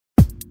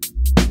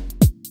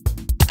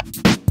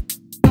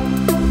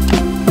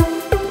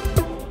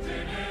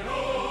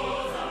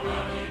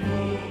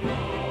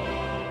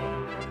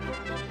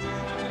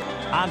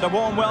And a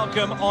warm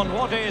welcome on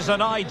what is an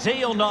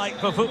ideal night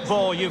for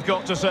football, you've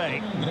got to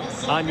say.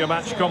 I'm your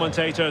match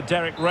commentator,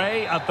 Derek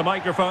Ray, at the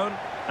microphone.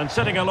 And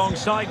sitting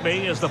alongside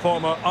me is the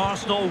former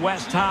Arsenal,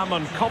 West Ham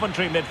and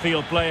Coventry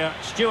midfield player,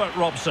 Stuart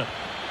Robson.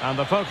 And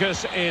the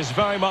focus is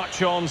very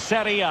much on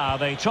Serie A,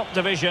 the top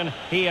division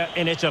here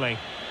in Italy.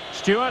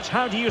 Stuart,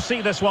 how do you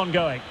see this one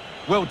going?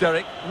 Well,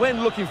 Derek,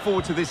 when looking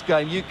forward to this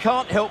game, you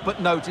can't help but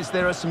notice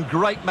there are some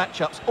great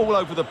matchups all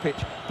over the pitch,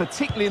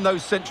 particularly in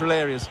those central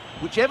areas.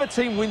 Whichever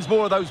team wins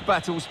more of those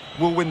battles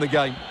will win the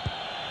game.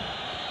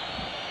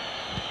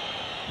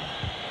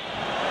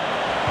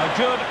 A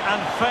good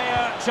and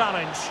fair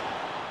challenge.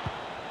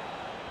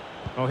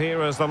 Well,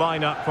 here is the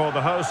lineup for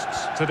the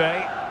hosts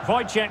today.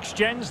 Wojciech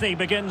Szczęsny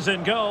begins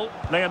in goal.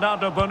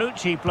 Leonardo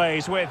Bonucci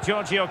plays with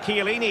Giorgio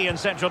Chiellini in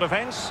central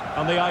defence.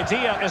 And the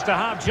idea is to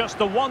have just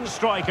the one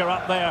striker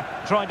up there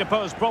trying to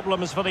pose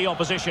problems for the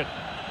opposition.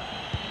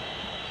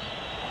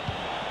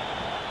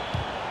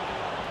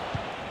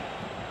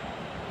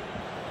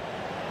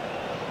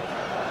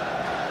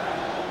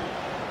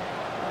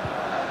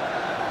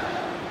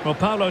 Well,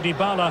 Paulo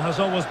Dybala has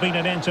always been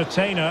an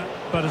entertainer,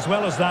 but as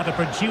well as that, a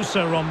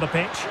producer on the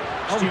pitch.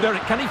 Oh,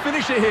 Derek, can he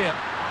finish it here?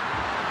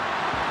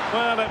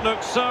 Well, it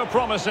looks so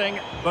promising,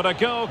 but a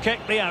goal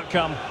kicked the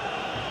outcome.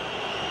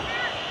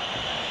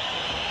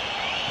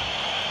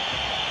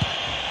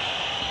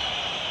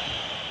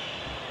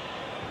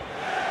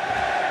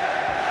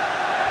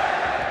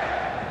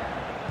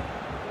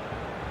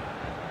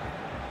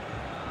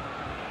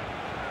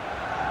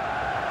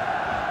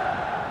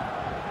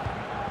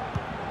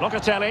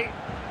 Locatelli.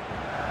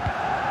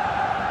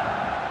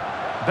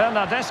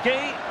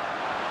 Bernardeschi.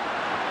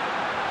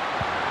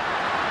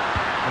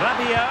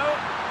 Rabiot.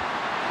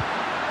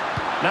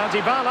 Now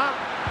Dybala.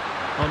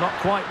 Well, not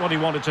quite what he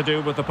wanted to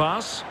do with the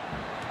pass.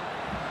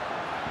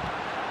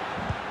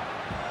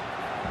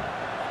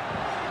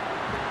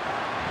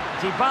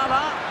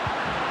 Dybala.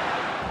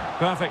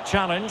 Perfect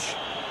challenge.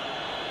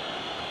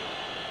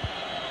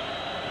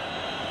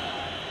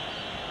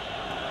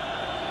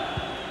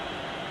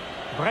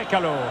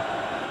 Brekalo.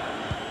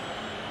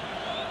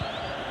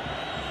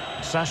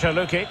 Sasha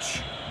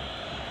Lukic.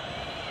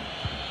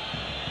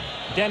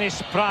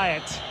 Dennis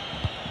Praet.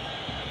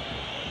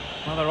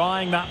 Well, they're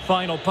eyeing that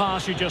final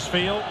pass, you just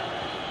feel.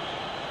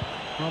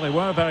 Well, they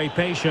were very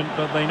patient,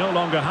 but they no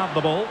longer have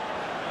the ball.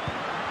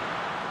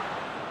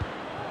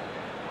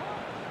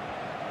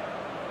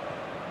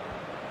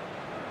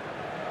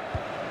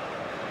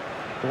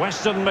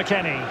 Weston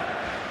McKennie.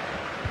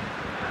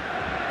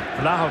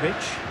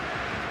 Vlahovic.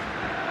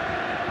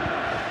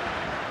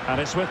 And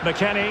it's with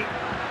McKennie.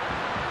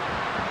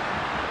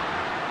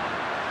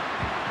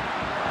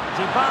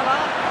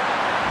 Dybala.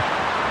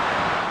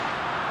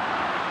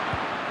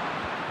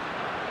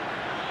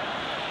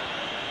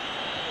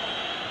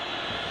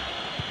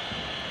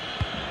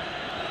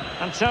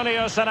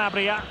 Antonio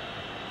Sanabria.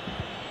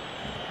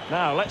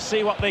 Now, let's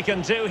see what they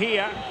can do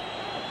here.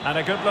 And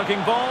a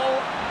good-looking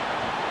ball.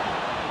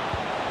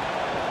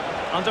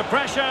 Under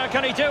pressure,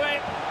 can he do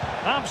it?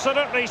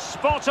 Absolutely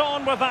spot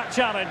on with that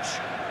challenge.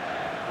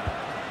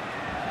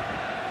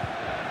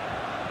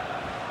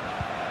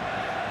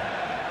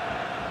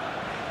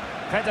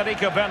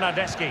 Federico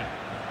Bernardeschi.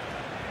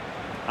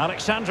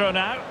 Alexandro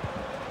now.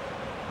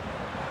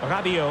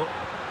 Rabiot.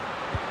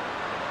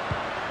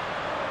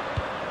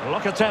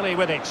 Locatelli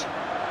with it.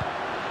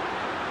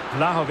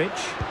 Vlahovic.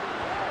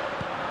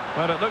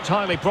 Well, it looked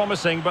highly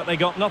promising, but they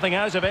got nothing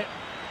out of it.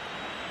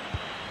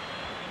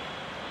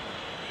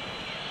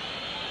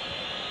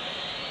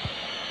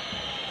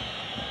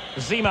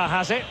 Zima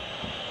has it.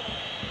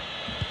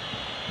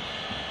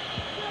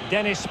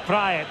 Dennis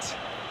Praet.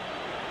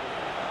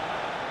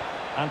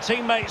 And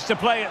teammates to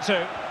play it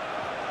to.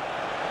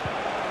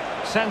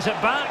 Sends it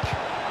back.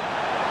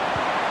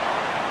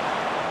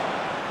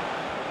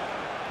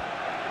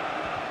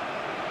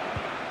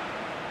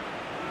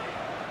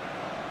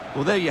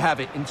 Well, there you have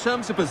it. In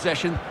terms of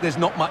possession, there's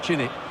not much in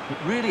it. It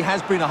really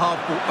has been a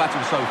hard-fought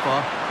battle so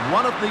far.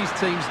 One of these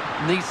teams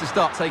needs to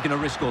start taking a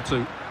risk or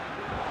two.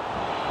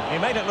 He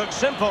made it look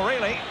simple,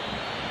 really.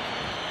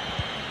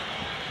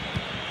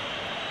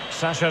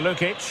 Sasha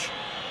Lukic.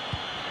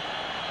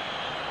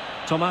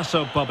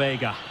 Tommaso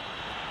Pobega.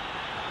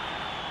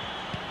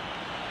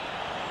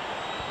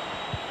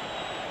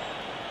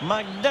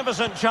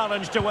 Magnificent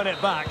challenge to win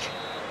it back.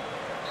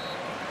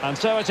 And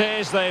so it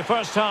is, the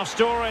first half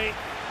story.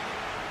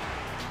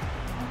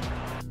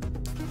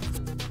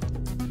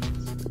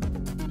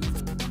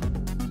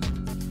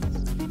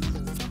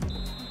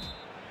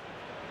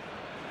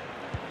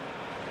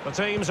 The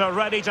teams are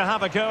ready to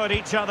have a go at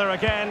each other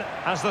again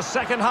as the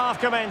second half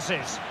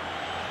commences.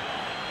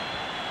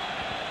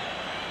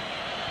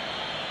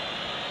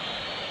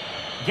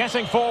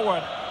 Getting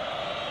forward.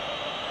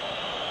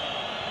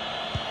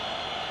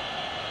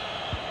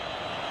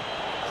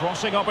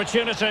 Crossing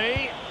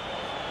opportunity.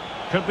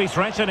 Could be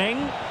threatening.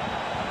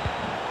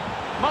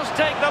 Must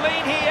take the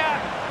lead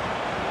here.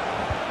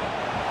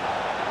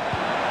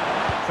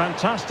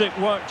 Fantastic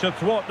work to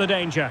thwart the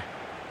danger.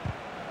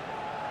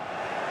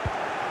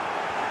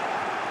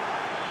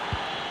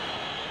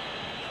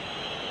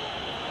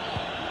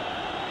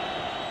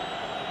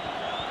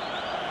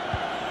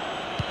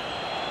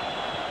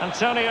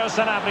 Antonio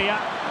Sanabria.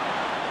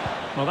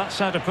 Well, that's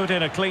how to put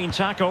in a clean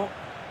tackle.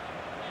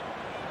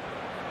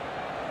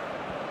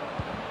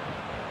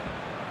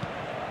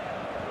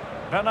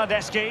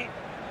 Bernardeschi.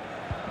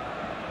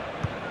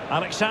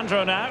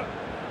 Alexandro now.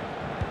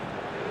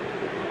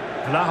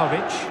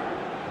 Vlahovic.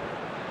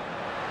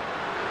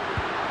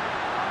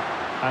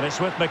 And it's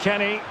with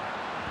McKennie.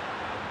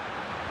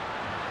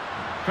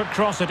 Could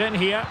cross it in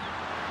here.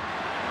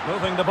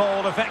 Moving the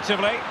ball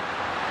effectively.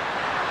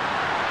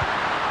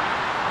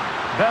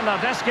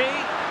 Bernardeschi.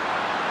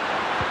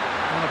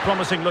 Well, a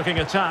promising looking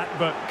attack,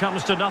 but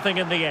comes to nothing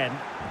in the end.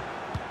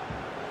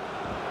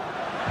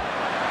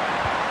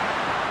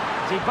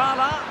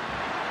 Dybala.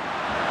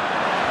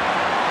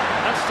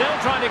 And still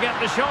trying to get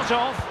the shot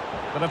off.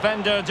 The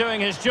defender doing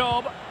his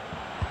job.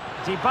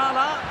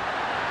 Dybala.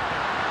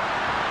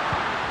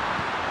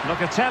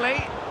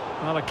 Locatelli.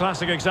 Well, a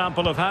classic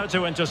example of how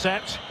to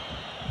intercept.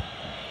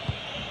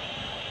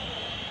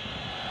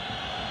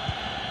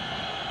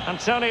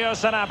 Antonio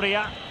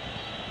Sanabria.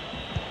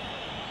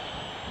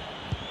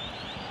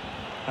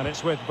 And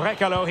it's with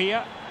Brekalo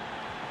here.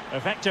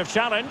 Effective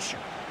challenge.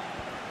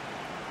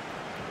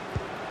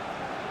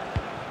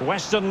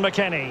 Weston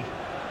McKennie.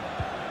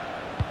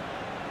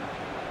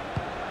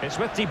 It's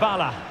with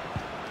Dybala.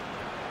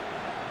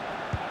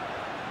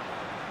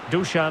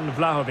 Dusan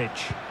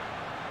Vlahovic.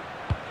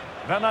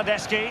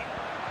 Bernardeschi.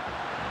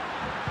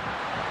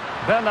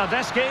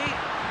 Bernardeschi.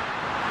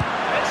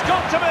 It's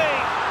got to be.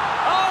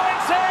 Oh,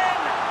 it's in!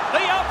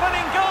 The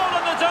opening goal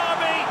in the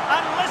derby,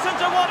 and listen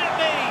to what it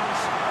means.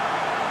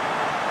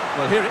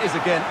 Well, here it is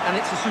again, and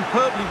it's a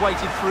superbly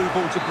weighted through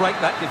ball to break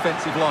that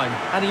defensive line.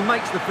 And he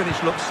makes the finish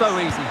look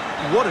so easy.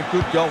 What a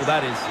good goal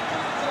that is.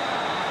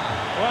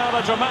 Well,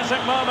 a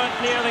dramatic moment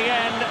near the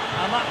end,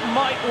 and that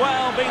might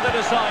well be the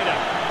decider.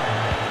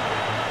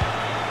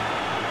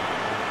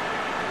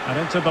 And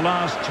into the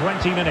last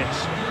 20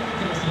 minutes.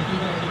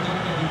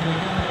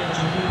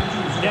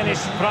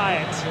 Dennis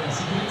Praet.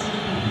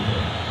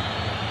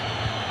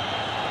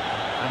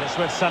 And it's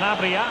with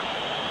Sanabria.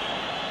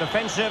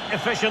 Defensive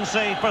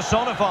efficiency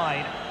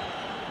personified.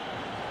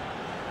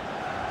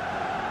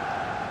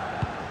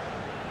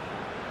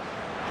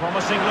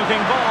 Promising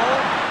looking ball.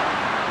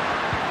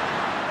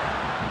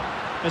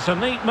 It's a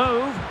neat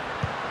move.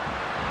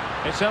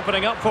 It's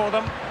opening up for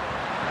them.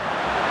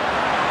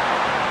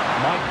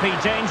 Might be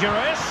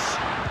dangerous.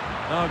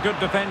 Oh, good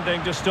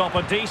defending to stop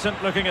a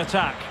decent looking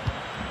attack.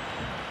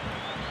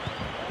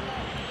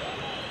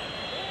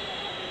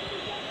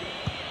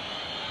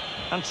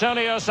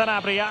 Antonio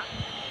Sanabria.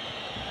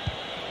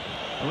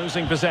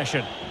 Losing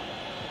possession.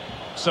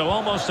 So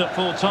almost at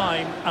full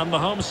time, and the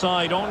home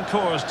side on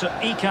course to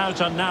eke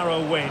out a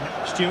narrow win.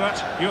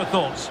 Stuart, your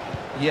thoughts?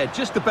 Yeah,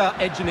 just about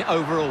edging it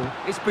overall.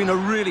 It's been a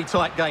really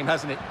tight game,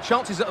 hasn't it?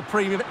 Chances at a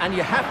premium, and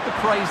you have to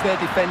praise their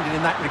defending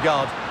in that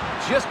regard.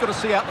 Just got to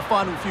see out the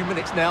final few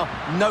minutes now.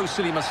 No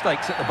silly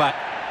mistakes at the back.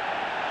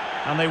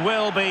 And they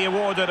will be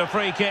awarded a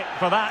free kick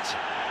for that.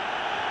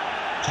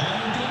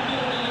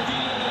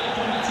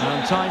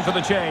 And time for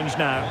the change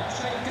now.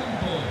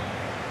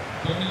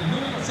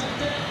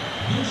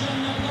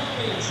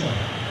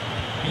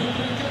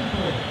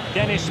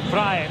 Dennis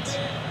Praet.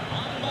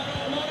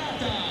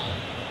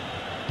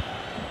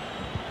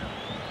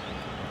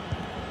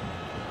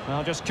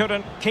 Well, just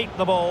couldn't keep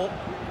the ball.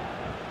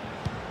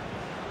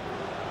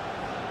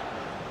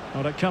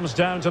 Well, it comes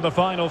down to the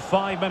final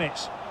 5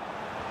 minutes.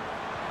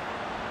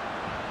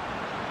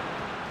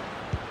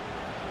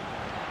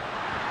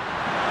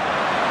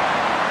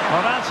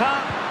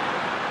 Morata.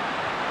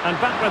 And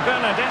back with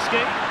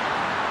Bernardeschi.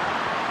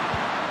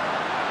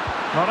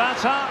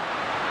 Morata.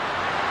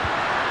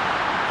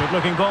 Good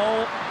looking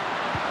ball.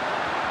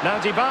 Now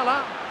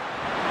Dybala.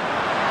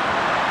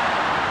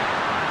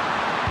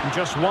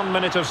 Just 1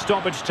 minute of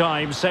stoppage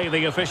time, say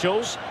the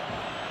officials.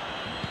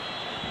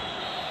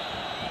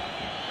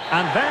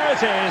 And there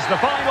it is, the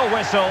final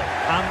whistle.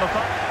 And the